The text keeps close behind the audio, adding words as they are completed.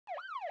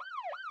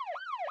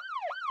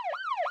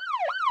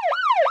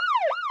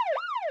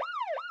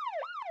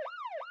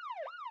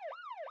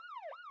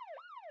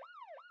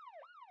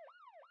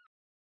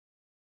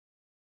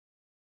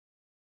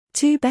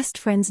Two best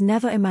friends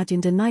never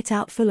imagined a night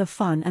out full of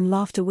fun and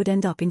laughter would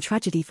end up in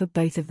tragedy for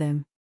both of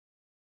them.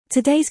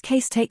 Today's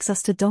case takes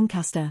us to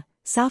Doncaster,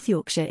 South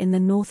Yorkshire in the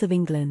north of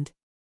England.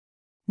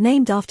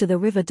 Named after the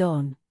River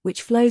Don,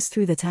 which flows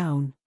through the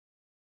town.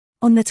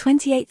 On the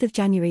 28th of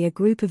January, a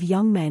group of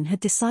young men had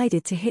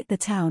decided to hit the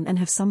town and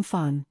have some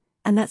fun,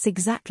 and that's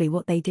exactly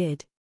what they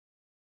did.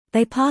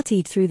 They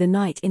partied through the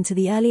night into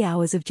the early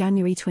hours of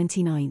January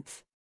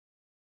 29th.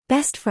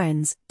 Best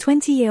friends,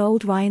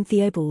 20-year-old Ryan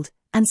Theobald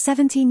and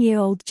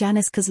 17-year-old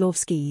Janis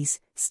Koslovskis,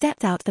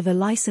 stepped out of a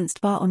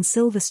licensed bar on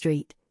Silver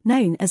Street,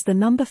 known as the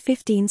Number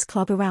 15's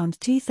Club, around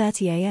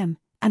 2:30 a.m.,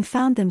 and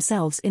found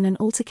themselves in an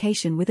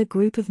altercation with a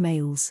group of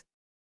males.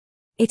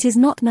 It is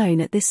not known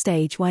at this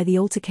stage why the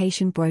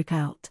altercation broke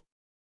out.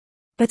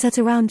 But at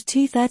around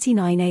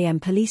 2:39 a.m.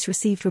 police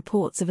received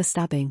reports of a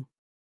stabbing.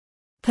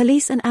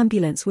 Police and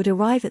ambulance would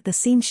arrive at the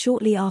scene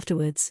shortly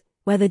afterwards,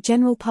 where the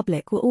general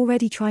public were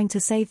already trying to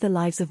save the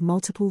lives of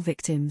multiple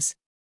victims.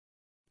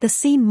 The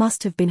scene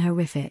must have been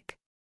horrific.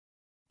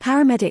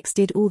 Paramedics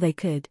did all they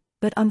could,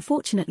 but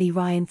unfortunately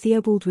Ryan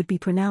Theobald would be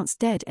pronounced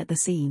dead at the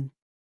scene.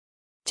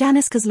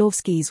 Janis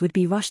Koslovskis would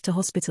be rushed to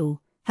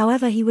hospital,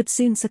 however he would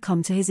soon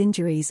succumb to his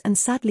injuries and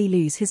sadly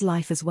lose his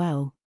life as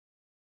well.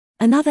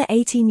 Another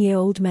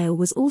 18-year-old male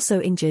was also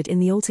injured in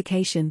the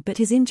altercation, but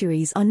his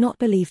injuries are not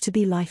believed to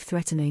be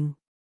life-threatening.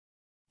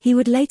 He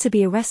would later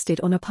be arrested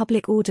on a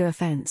public order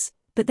offense,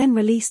 but then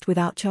released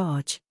without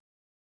charge.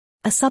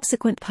 A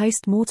subsequent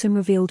post-mortem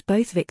revealed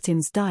both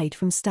victims died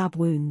from stab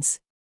wounds.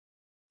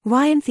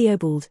 Ryan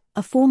Theobald,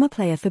 a former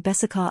player for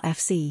Koslovskis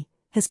FC,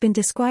 has been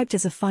described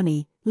as a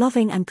funny,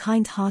 loving and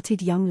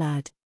kind-hearted young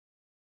lad.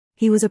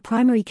 He was a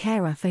primary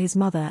carer for his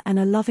mother and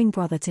a loving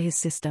brother to his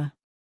sister.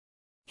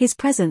 His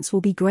presence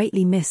will be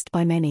greatly missed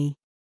by many.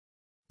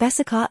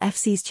 Koslovskis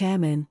FC's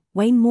chairman,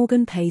 Wayne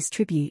Morgan, pays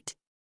tribute.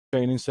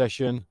 Training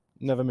session,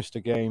 never missed a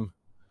game,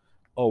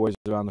 always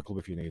around the club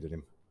if you needed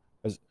him.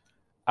 As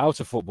out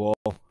of football,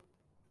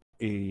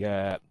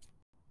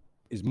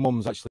 his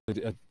mum's actually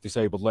a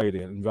disabled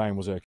lady and Ryan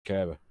was her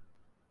carer,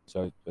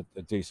 so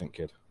a decent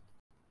kid.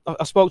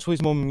 I spoke to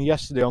his mum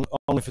yesterday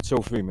only for 2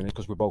 or 3 minutes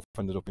because we both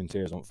ended up in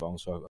tears on the phone,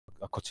 so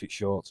I cut it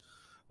short.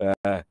 But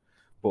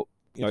you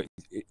know,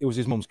 it was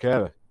his mum's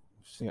carer.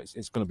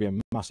 It's going to be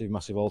a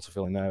massive hole to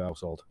fill in their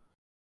household.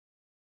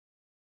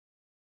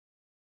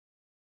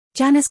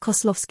 Janis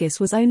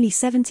Koslovskis was only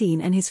 17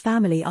 and his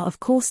family are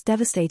of course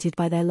devastated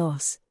by their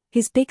loss.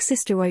 His big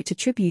sister wrote a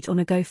tribute on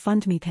a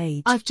GoFundMe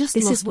page. I've just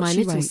lost my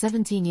little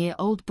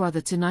 17-year-old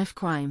brother to knife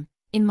crime,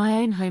 in my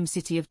own home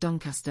city of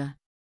Doncaster.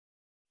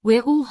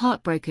 We're all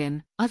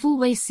heartbroken. I've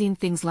always seen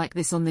things like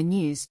this on the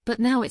news, but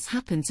now it's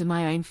happened to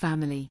my own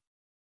family.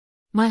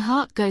 My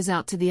heart goes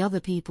out to the other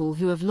people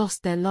who have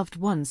lost their loved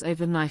ones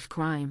over knife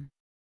crime.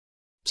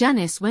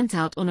 Janis went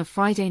out on a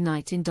Friday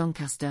night in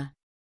Doncaster.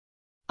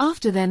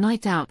 After their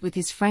night out with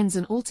his friends,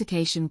 an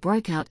altercation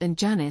broke out and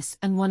Janis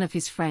and one of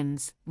his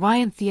friends,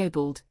 Ryan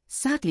Theobald,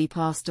 sadly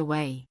passed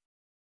away.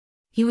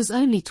 He was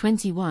only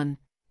 21,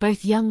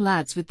 both young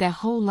lads with their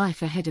whole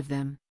life ahead of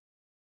them.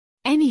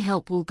 Any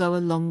help will go a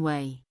long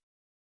way.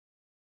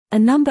 A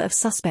number of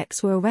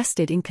suspects were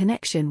arrested in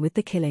connection with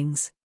the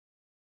killings.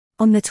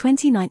 On the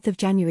 29th of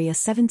January, a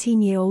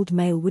 17-year-old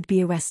male would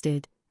be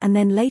arrested, and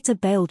then later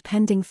bailed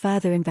pending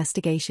further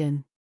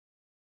investigation.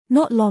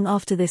 Not long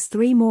after this,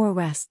 3 more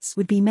arrests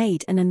would be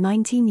made and a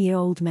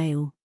 19-year-old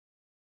male,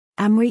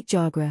 Amrit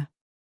Jagra,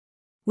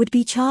 would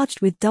be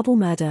charged with double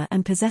murder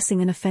and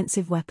possessing an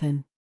offensive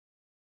weapon.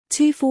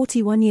 2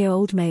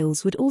 41-year-old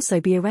males would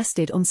also be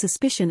arrested on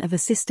suspicion of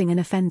assisting an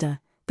offender,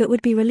 but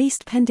would be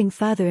released pending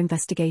further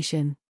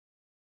investigation.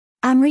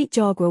 Amrit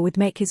Jagra would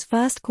make his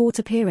first court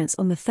appearance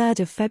on the 3rd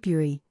of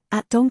February,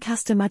 at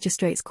Doncaster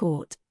Magistrates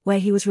Court, where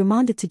he was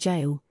remanded to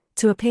jail,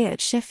 to appear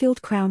at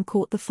Sheffield Crown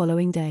Court the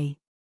following day.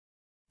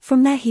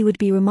 From there he would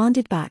be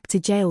remanded back to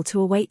jail to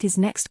await his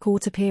next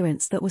court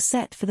appearance that was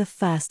set for the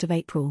 1st of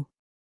April.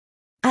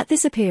 At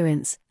this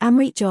appearance,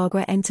 Amrit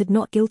Jagra entered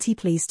not guilty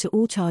pleas to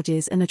all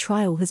charges and a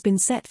trial has been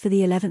set for the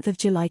 11th of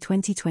July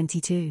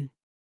 2022.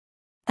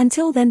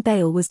 Until then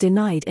bail was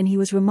denied and he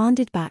was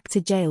remanded back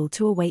to jail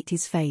to await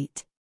his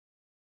fate.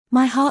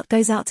 My heart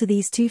goes out to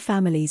these 2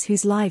 families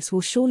whose lives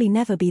will surely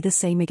never be the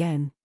same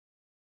again.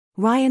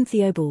 Ryan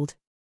Theobald,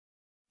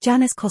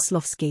 Janis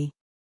Koslovskis.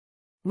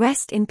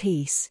 Rest in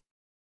peace.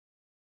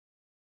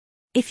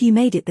 If you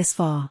made it this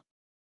far,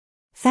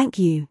 thank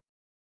you.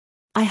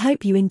 I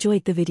hope you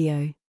enjoyed the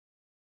video.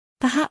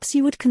 Perhaps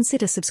you would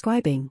consider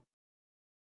subscribing.